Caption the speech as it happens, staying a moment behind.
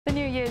The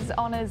New Year's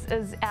Honours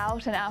is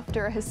out, and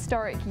after a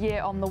historic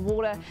year on the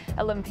water,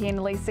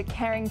 Olympian Lisa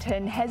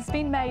Carrington has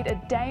been made a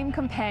Dame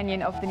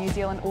Companion of the New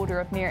Zealand Order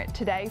of Merit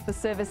today for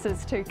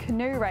services to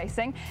canoe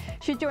racing.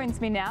 She joins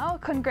me now.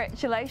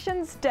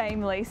 Congratulations,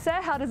 Dame Lisa.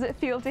 How does it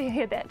feel to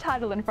hear that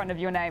title in front of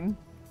your name?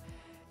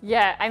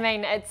 Yeah, I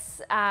mean,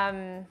 it's,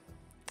 I'm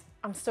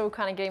still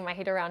kind of getting my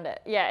head around it.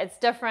 Yeah, it's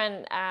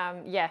different,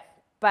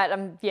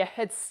 but yeah,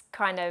 it's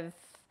kind of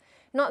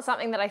not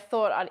something that I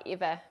thought I'd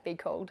ever be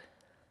called.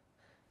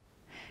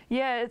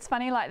 Yeah, it's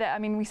funny like that. I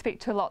mean, we speak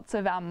to lots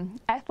of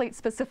athletes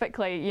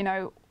specifically, you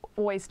know,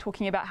 always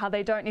talking about how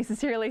they don't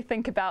necessarily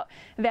think about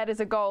that as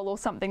a goal or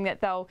something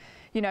that they'll,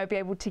 you know, be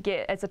able to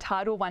get as a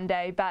title one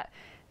day, but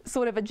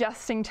sort of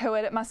adjusting to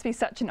it, it must be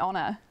such an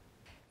honour.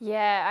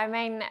 Yeah, I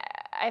mean,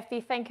 if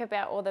you think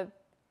about all the,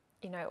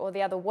 you know, all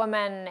the other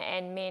women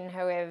and men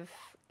who have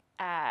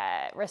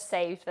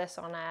received this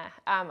honour,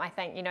 I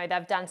think, you know,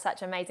 they've done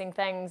such amazing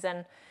things,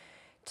 and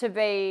to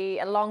be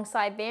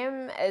alongside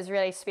them is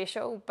really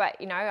special. But,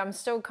 you know, I'm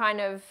still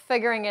kind of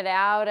figuring it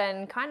out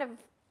and kind of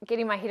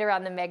getting my head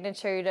around the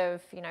magnitude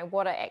of, you know,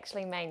 what it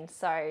actually means.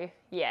 So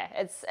yeah,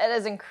 it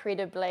is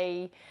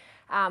incredibly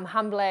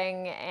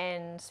humbling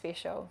and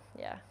special.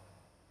 Yeah.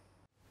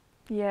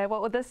 Yeah,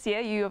 well, this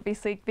year you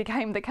obviously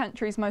became the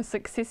country's most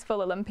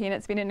successful Olympian.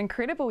 It's been an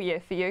incredible year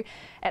for you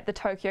at the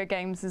Tokyo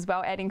Games as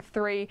well, adding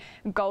 3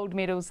 gold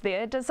medals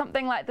there. Does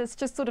something like this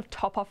just sort of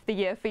top off the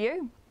year for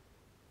you?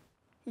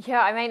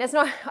 Yeah, I mean, it's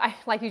not,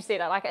 like you said,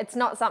 it's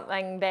not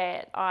something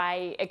that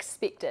I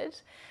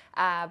expected,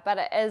 but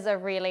it is a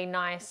really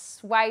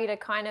nice way to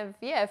kind of,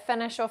 yeah,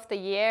 finish off the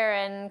year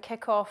and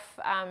kick off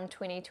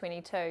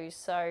 2022.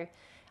 So,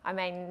 I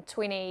mean,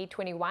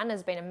 2021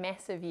 has been a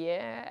massive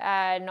year,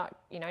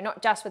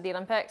 not just with the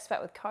Olympics,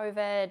 but with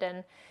COVID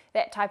and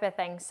that type of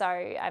thing. So,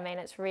 I mean,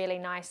 it's really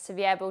nice to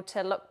be able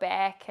to look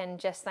back and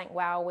just think,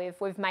 wow,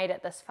 we've made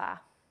it this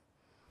far.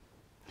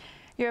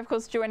 You're of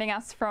course joining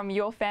us from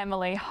your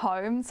family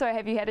home, so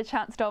have you had a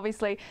chance to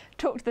obviously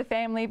talk to the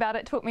family about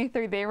it? Talk me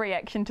through their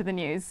reaction to the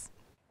news.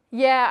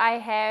 Yeah, I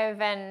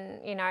have, and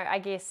you know, I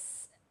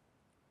guess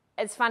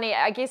it's funny,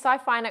 I guess I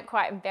find it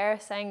quite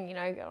embarrassing, you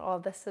know, oh,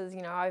 this is,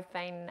 you know, I've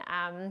been,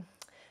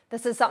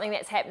 this is something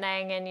that's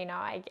happening, and you know,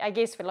 I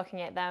guess we're looking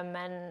at them,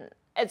 and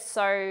it's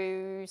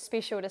so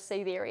special to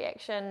see their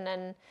reaction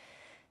and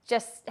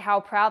just how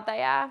proud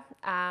they are.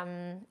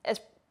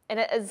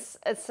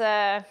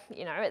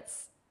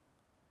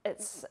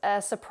 It's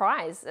a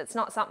surprise. It's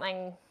not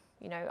something,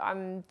 you know,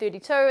 I'm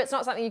 32, it's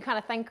not something you kind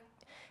of think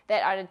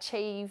that I'd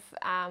achieve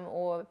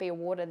or be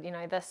awarded, you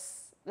know,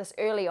 this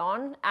early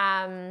on.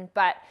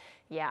 But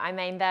yeah, I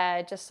mean,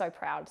 they're just so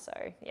proud. So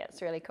yeah,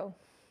 it's really cool.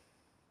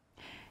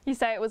 You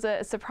say it was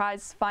a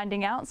surprise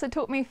finding out. So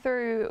talk me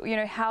through, you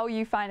know, how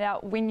you find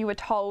out, when you were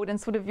told, and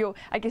sort of your,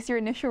 I guess, your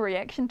initial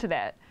reaction to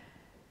that.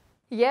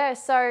 Yeah,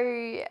 so,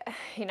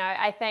 you know,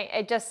 I think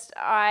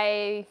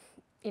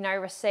you know,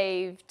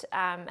 received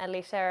a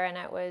letter, and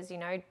it was, you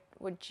know,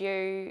 would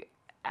you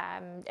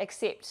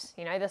accept,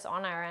 you know, this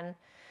honour? And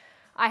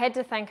I had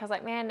to think, I was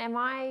like, man,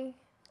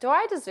 do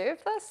I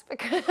deserve this?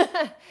 Because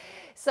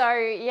so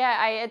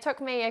yeah, it took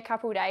me a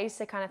couple of days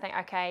to kind of think,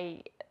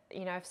 okay,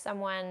 you know, if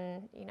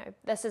someone, you know,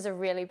 this is a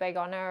really big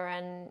honour,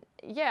 and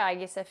yeah, I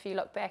guess if you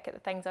look back at the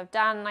things I've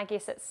done, I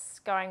guess it's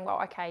going,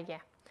 well, okay, yeah,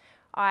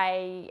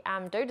 I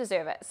do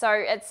deserve it. So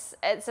it's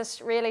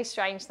a really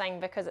strange thing,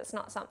 because it's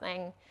not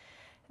something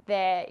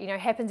that, you know,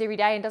 happens every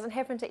day and doesn't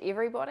happen to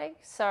everybody.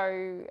 So,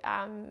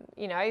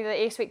 you know,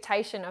 the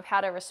expectation of how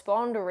to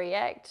respond or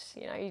react,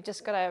 you know, you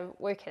just got to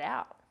work it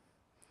out.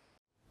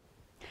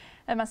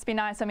 It must be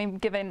nice. I mean,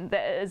 given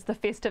that it is the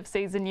festive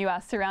season, you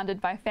are surrounded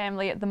by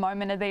family at the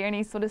moment. Are there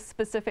any sort of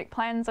specific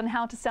plans on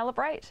how to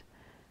celebrate?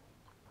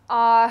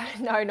 No,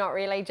 not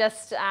really.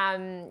 Just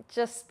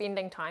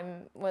spending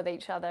time with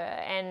each other.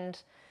 And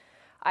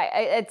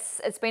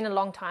it's been a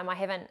long time. I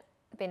haven't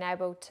been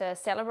able to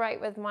celebrate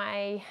with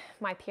my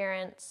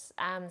parents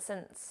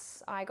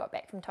since I got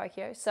back from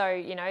Tokyo. So,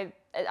 you know,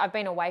 I've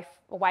been away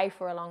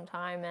for a long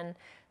time, and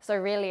so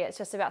really it's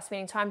just about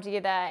spending time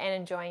together and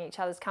enjoying each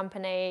other's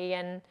company.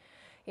 And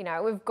you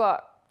know, we've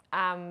got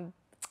a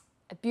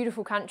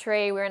beautiful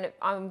country,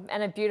 I'm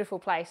in a beautiful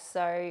place,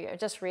 so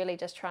just really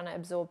just trying to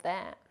absorb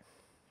that.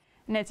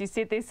 And as you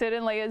said, there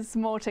certainly is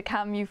more to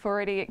come. You've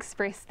already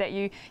expressed that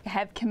you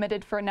have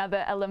committed for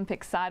another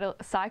Olympic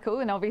cycle,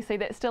 and obviously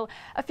that's still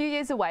a few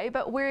years away,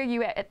 but where are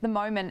you at the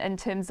moment in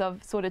terms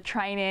of sort of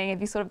training?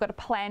 Have you sort of got a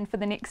plan for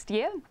the next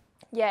year?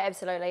 Yeah,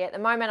 absolutely. At the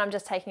moment I'm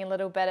just taking a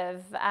little bit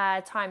of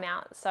time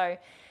out, so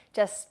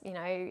just, you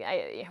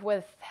know,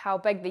 with how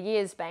big the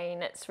year's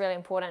been, it's really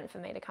important for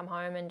me to come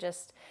home and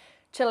just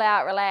chill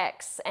out,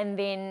 relax, and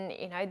then,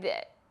 you know,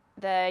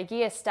 the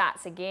year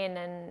starts again,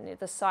 and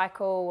the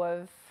cycle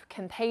of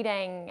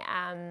competing,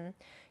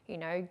 you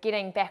know,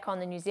 getting back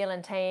on the New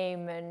Zealand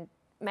team and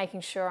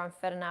making sure I'm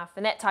fit enough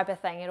and that type of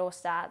thing. It all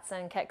starts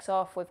and kicks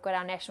off. We've got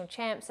our national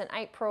champs in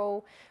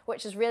April,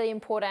 which is really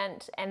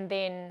important, and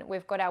then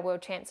we've got our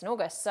world champs in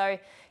August. So,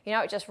 you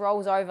know, it just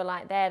rolls over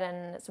like that,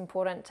 and it's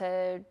important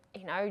to,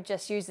 you know,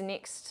 just use the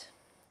next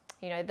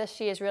you know, this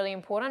year is really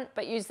important,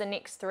 but use the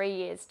next 3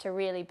 years to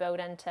really build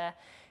into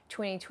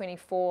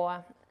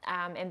 2024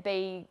 and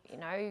be, you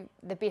know,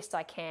 the best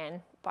I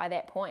can by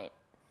that point.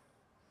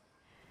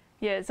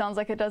 Yeah, it sounds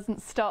like it doesn't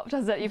stop,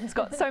 does it? You've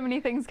got so many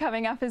things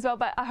coming up as well,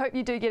 but I hope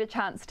you do get a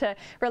chance to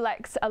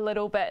relax a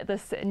little bit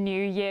this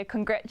new year.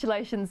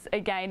 Congratulations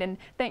again, and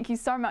thank you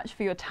so much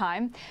for your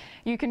time.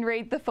 You can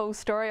read the full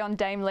story on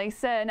Dame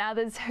Lisa and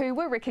others who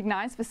were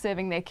recognised for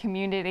serving their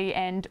community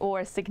and or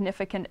a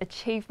significant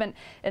achievement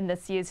in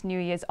this year's New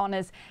Year's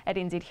Honours at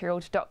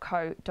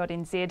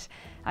nzherald.co.nz.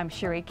 I'm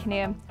Cherie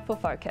Kinnear for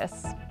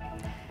Focus.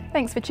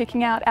 Thanks for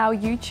checking out our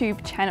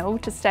YouTube channel.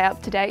 To stay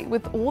up to date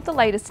with all the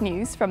latest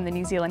news from the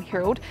New Zealand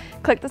Herald,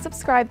 click the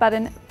subscribe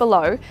button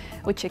below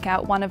or check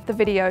out one of the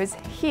videos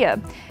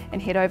here,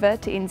 and head over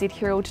to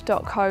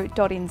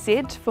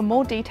nzherald.co.nz for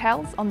more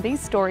details on these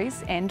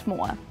stories and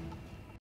more.